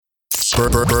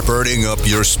Burning up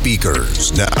your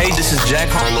speakers now. Hey, this is Jack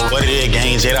Harlow. What it is,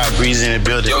 gang? J-Dot Breeze in the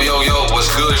building. Yo,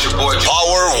 what's good? It's your boy.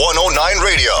 Power 109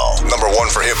 Radio, number one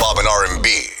for hip-hop and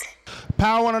R&B.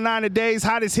 Power 109, today's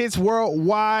hottest hits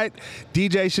worldwide.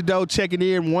 DJ Shadow checking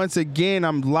in once again.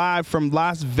 I'm live from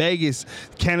Las Vegas,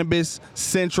 Cannabis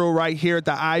Central, right here at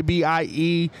the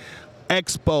IBIE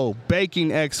Expo, Baking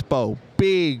Expo.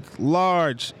 Big,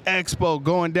 large expo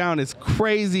going down. It's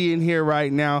crazy in here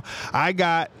right now. I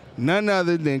got none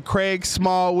other than Craig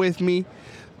Small with me,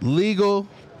 legal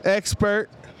expert,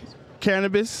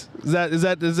 cannabis. Is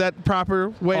that the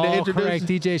proper way to introduce? All correct,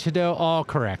 DJ Shadow. All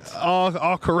correct.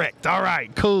 All correct. All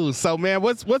right, cool. So, man,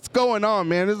 what's going on,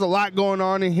 man? There's a lot going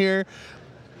on in here.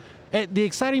 The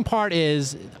exciting part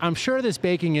is, I'm sure this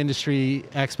baking industry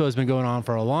expo has been going on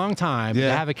for a long time. Yeah.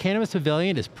 To have a cannabis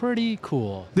pavilion is pretty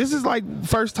cool. This is like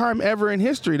first time ever in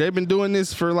history. They've been doing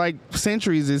this for like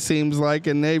centuries, it seems like,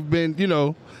 and they've been,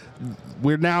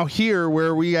 we're now here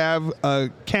where we have a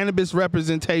cannabis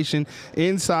representation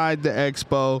inside the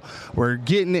expo. We're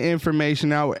getting the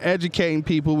information out. We're educating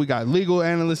people. We got legal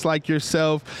analysts like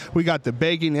yourself. We got the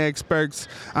baking experts.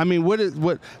 I mean,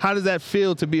 how does that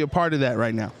feel to be a part of that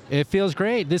right now? It feels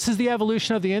great. This is the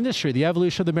evolution of the industry, the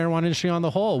evolution of the marijuana industry on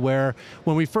the whole, where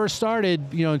when we first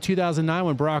started, in 2009,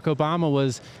 when Barack Obama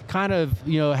was kind of,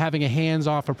 having a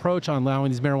hands-off approach on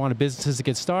allowing these marijuana businesses to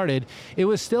get started, it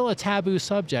was still a taboo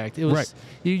subject. It was, right.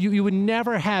 You would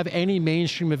never have any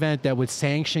mainstream event that would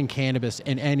sanction cannabis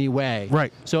in any way.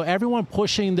 Right. So everyone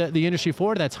pushing the industry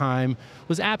forward at that time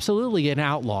was absolutely an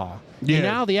outlaw. Yeah. And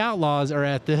now the outlaws are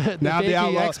at the Baking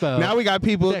Expo. Now we got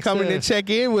people coming to check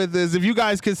in with us. If you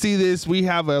guys can see this, we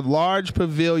have a large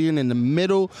pavilion in the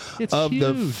middle of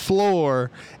the floor,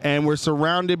 and we're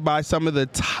surrounded by some of the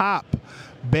top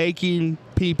baking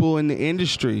people in the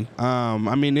industry.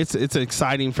 I mean, it's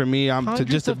exciting for me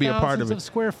to be a part of it. Of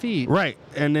square feet. Right.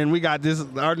 And then we got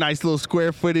our nice little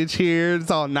square footage here. It's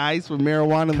all nice with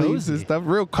marijuana leaves and stuff.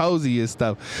 Real cozy and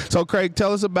stuff. So, Craig,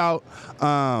 tell us about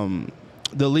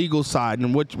the legal side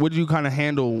and what do you kind of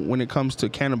handle when it comes to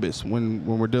cannabis when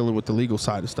we're dealing with the legal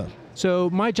side of stuff? So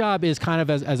my job is kind of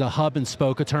as a hub and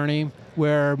spoke attorney,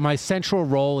 where my central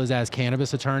role is as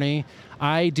cannabis attorney.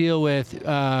 I deal with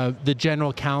the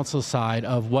general counsel side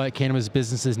of what cannabis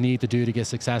businesses need to do to get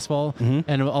successful. Mm-hmm.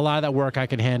 And a lot of that work I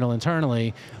can handle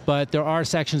internally, but there are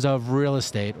sections of real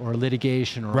estate or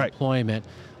litigation or employment,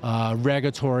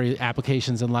 regulatory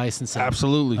applications and licensing.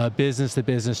 Absolutely.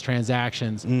 Business-to-business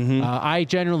transactions. Mm-hmm. I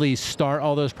generally start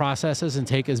all those processes and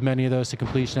take as many of those to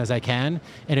completion as I can.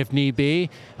 And if need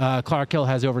be, Clark Hill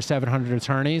has over 700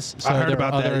 attorneys. So there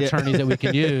are other attorneys that we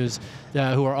can use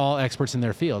who are all experts in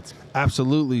their fields.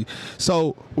 Absolutely.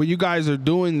 So when you guys are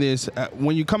doing this,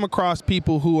 when you come across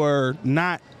people who are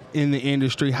not in the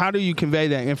industry, how do you convey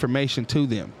that information to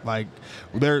them? Like,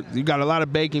 you got a lot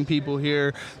of baking people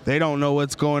here. They don't know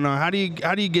what's going on. How do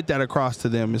you get that across to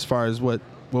them as far as what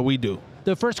we do?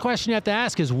 The first question you have to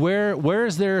ask is where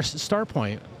is their start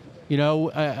point? Kind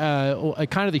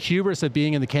of the hubris of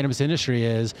being in the cannabis industry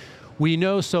is we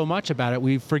know so much about it,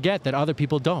 we forget that other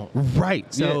people don't.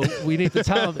 Right. So we need to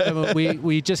tell them.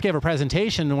 We just gave a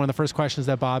presentation, and one of the first questions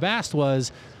that Bob asked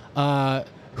was,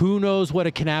 who knows what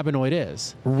a cannabinoid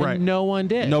is? Right. And no one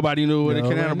did. Nobody knew what a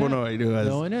cannabinoid was.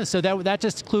 No one knew. So that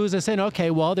just clues us in.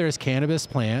 Okay, well, there's cannabis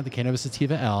plant, the cannabis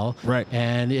sativa L. Right.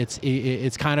 And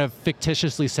it's kind of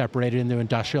fictitiously separated into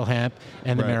industrial hemp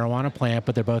and the marijuana plant,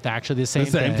 but they're boboth actually the same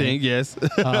thing. The same thing, yes.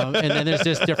 And then there's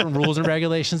just different rules and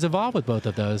regulations involved with both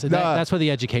of those. And that's where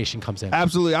the education comes in.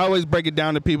 Absolutely. I always break it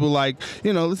down to people like,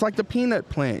 it's like the peanut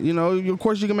plant. Of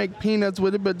course you can make peanuts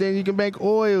with it, but then you can make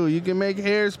oil, you can make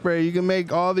hairspray, you can make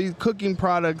all these cooking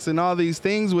products and all these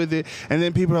things with it, and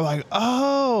then people are like,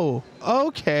 oh,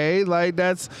 okay, like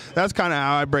that's kind of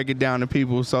how I break it down to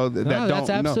people. So that's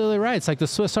absolutely right. It's like the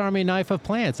Swiss Army knife of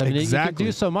plants. I mean, you can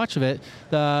do so much of it.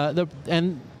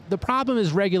 The problem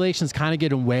is regulations kind of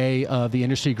get in the way of the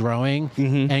industry growing,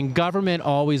 and government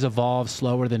always evolves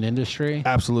slower than industry.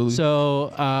 Absolutely.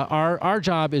 So our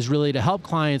job is really to help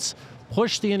clients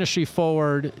push the industry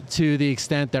forward to the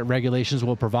extent that regulations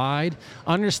will provide,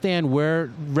 understand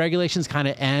where regulations kind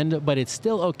of end, but it's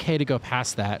still okay to go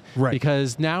past that. Right.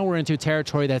 Because now we're into a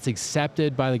territory that's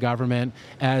accepted by the government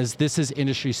as this is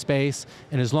industry space,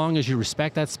 and as long as you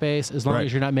respect that space, as long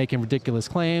as you're not making ridiculous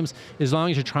claims, as long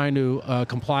as you're trying to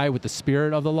comply with the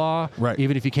spirit of the law,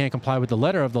 even if you can't comply with the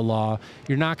letter of the law,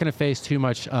 you're not going to face too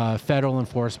much federal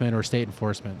enforcement or state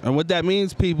enforcement. And what that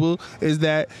means, people, is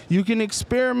that you can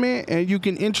experiment and man. You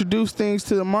can introduce things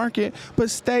to the market, but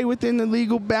stay within the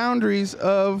legal boundaries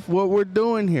of what we're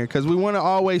doing here, because we want to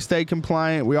always stay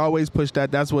compliant. We always push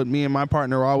that. That's what me and my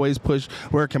partner always push.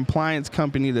 We're a compliance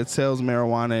company that sells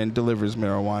marijuana and delivers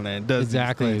marijuana and does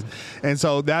exactly these things. And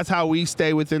so that's how we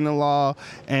stay within the law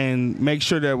and make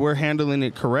sure that we're handling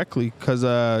it correctly, because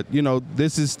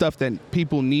this is stuff that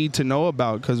people need to know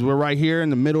about, because we're right here in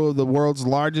the middle of the world's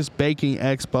largest baking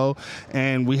expo,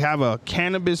 and we have a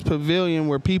cannabis pavilion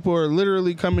where people are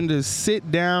literally coming to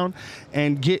sit down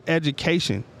and get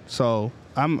education. So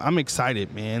I'm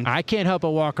excited, man. I can't help but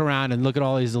walk around and look at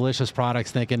all these delicious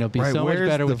products thinking it'll be so much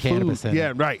better with cannabis in it.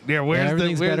 Yeah, right. Yeah,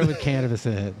 everything's better with cannabis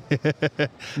in it.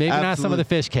 Maybe not some of the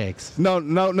fish cakes.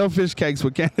 No fish cakes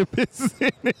with cannabis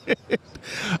in it.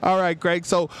 All right, Craig.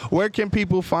 So where can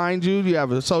people find you? Do you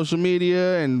have a social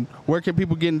media, and where can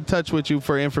people get in touch with you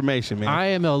for information, man? I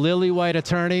am a lily white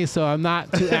attorney, so I'm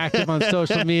not too active on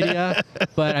social media,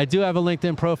 but I do have a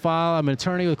LinkedIn profile. I'm an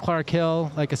attorney with Clark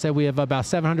Hill. Like I said, we have about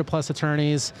 700 plus attorneys.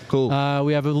 Cool.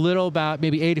 We have about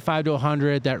maybe 85 to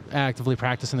 100 that actively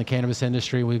practice in the cannabis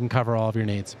industry. We can cover all of your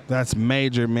needs. That's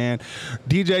major, man.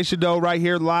 DJ Shadow right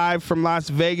here live from Las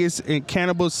Vegas in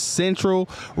Cannabis Central,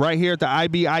 right here at the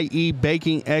IBIE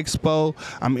Baking Expo.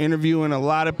 I'm interviewing a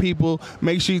lot of people.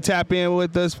 Make sure you tap in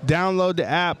with us. Download the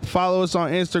app. Follow us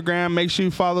on Instagram. Make sure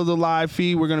you follow the live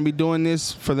feed. We're going to be doing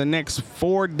this for the next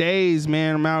 4 days,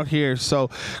 man. I'm out here. So,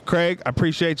 Craig, I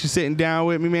appreciate you sitting down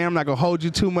with me, man. I'm not going to hold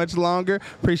you too much longer.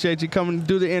 Appreciate you coming to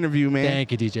do the interview, man.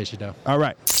 Thank you, DJ Shadow. All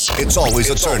right. It's always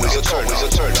a turn up.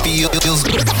 Feels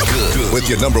good with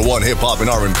your number one hip hop and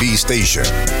R&B station.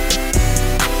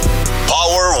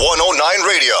 Power 109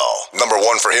 Radio, number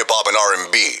one for hip hop and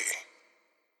R&B.